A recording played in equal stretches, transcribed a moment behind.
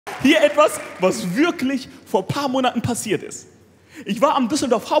Hier etwas, was wirklich vor ein paar Monaten passiert ist. Ich war am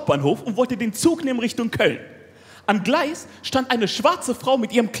Düsseldorf Hauptbahnhof und wollte den Zug nehmen Richtung Köln. Am Gleis stand eine schwarze Frau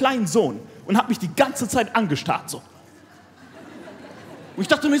mit ihrem kleinen Sohn und hat mich die ganze Zeit angestarrt so. Und ich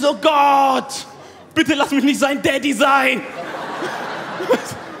dachte mir so, Gott, bitte lass mich nicht sein Daddy sein.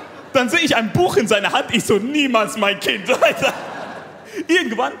 Dann sehe ich ein Buch in seiner Hand, ich so, niemals mein Kind. Alter.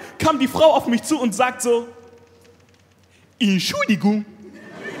 Irgendwann kam die Frau auf mich zu und sagt so, Entschuldigung.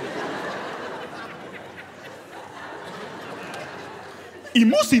 Ich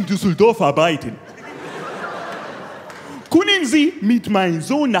muss in Düsseldorf arbeiten. Können Sie mit meinem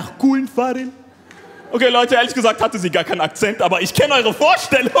Sohn nach Köln fahren? Okay, Leute, ehrlich gesagt hatte sie gar keinen Akzent, aber ich kenne eure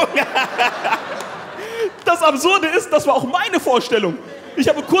Vorstellung. Das Absurde ist, das war auch meine Vorstellung. Ich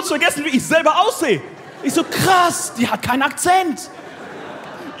habe kurz vergessen, wie ich selber aussehe. Ich so, krass, die hat keinen Akzent.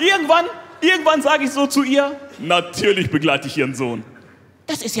 Irgendwann sage ich so zu ihr, natürlich begleite ich ihren Sohn.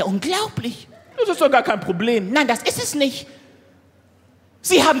 Das ist ja unglaublich. Das ist doch gar kein Problem. Nein, das ist es nicht.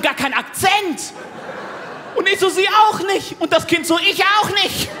 Sie haben gar keinen Akzent. Und ich so, sie auch nicht. Und das Kind so, ich auch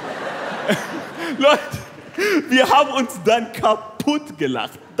nicht. Leute, wir haben uns dann kaputt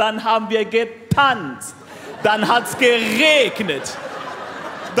gelacht. Dann haben wir getanzt. Dann hat's geregnet.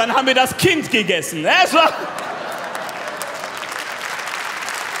 Dann haben wir das Kind gegessen. Es war...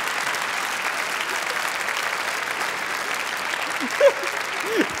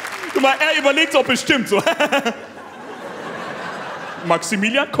 Guck mal, er überlegt so bestimmt so.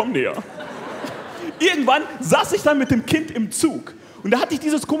 Maximilian, komm näher. Irgendwann saß ich dann mit dem Kind im Zug. Und da hatte ich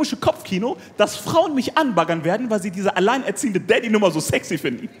dieses komische Kopfkino, dass Frauen mich anbaggern werden, weil sie diese alleinerziehende Daddy-Nummer so sexy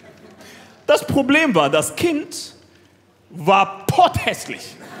finden. Das Problem war, das Kind war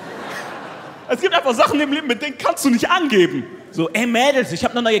potthässlich. Es gibt einfach Sachen im Leben, mit denen kannst du nicht angeben. So, ey Mädels, ich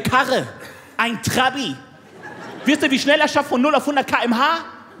hab eine neue Karre. Ein Trabi. Wisst ihr, wie schnell er schafft von 0 auf 100 km/h?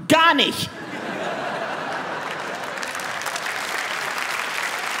 Gar nicht.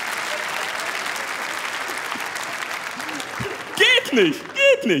 Geht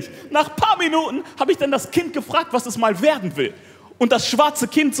nicht. Nach ein paar Minuten habe ich dann das Kind gefragt, was es mal werden will. Und das schwarze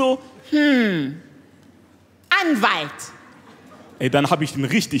Kind so, Anwalt. Ey, dann habe ich ihn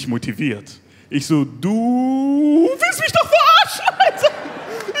richtig motiviert. Ich so, du willst mich doch verarschen, Alter.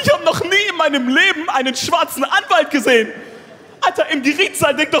 Ich habe noch nie in meinem Leben einen schwarzen Anwalt gesehen. Alter, im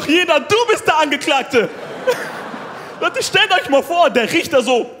Gerichtssaal denkt doch jeder, du bist der Angeklagte. Leute, stellt euch mal vor, der Richter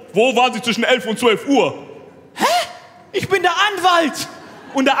so, wo waren Sie zwischen 11 und 12 Uhr? Hä? Ich bin der Anwalt.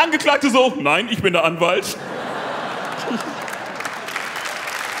 Und der Angeklagte so, nein, ich bin der Anwalt.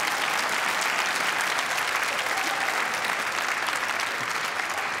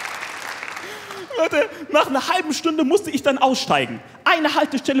 Leute, nach einer halben Stunde musste ich dann aussteigen. Eine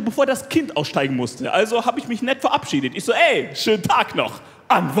Haltestelle, bevor das Kind aussteigen musste. Also habe ich mich nett verabschiedet. Ich so, ey, schönen Tag noch,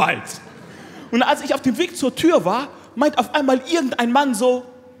 Anwalt. Und als ich auf dem Weg zur Tür war, meint auf einmal irgendein Mann so,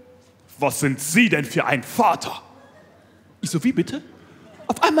 was sind Sie denn für ein Vater? Ich so, wie bitte?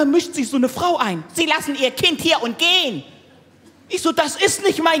 Auf einmal mischt sich so eine Frau ein. Sie lassen ihr Kind hier und gehen. Ich so, das ist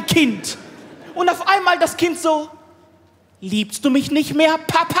nicht mein Kind. Und auf einmal das Kind so, liebst du mich nicht mehr,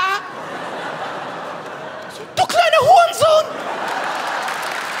 Papa? So, du kleiner Hurensohn!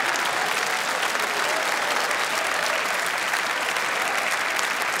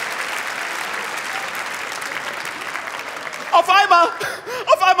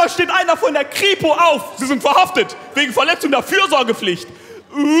 Auf einmal steht einer von der Kripo auf. Sie sind verhaftet wegen Verletzung der Fürsorgepflicht.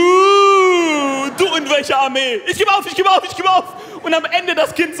 Du in welcher Armee? Ich gebe auf. Und am Ende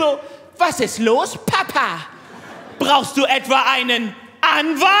das Kind so, was ist los, Papa? Brauchst du etwa einen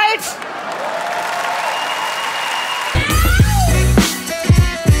Anwalt?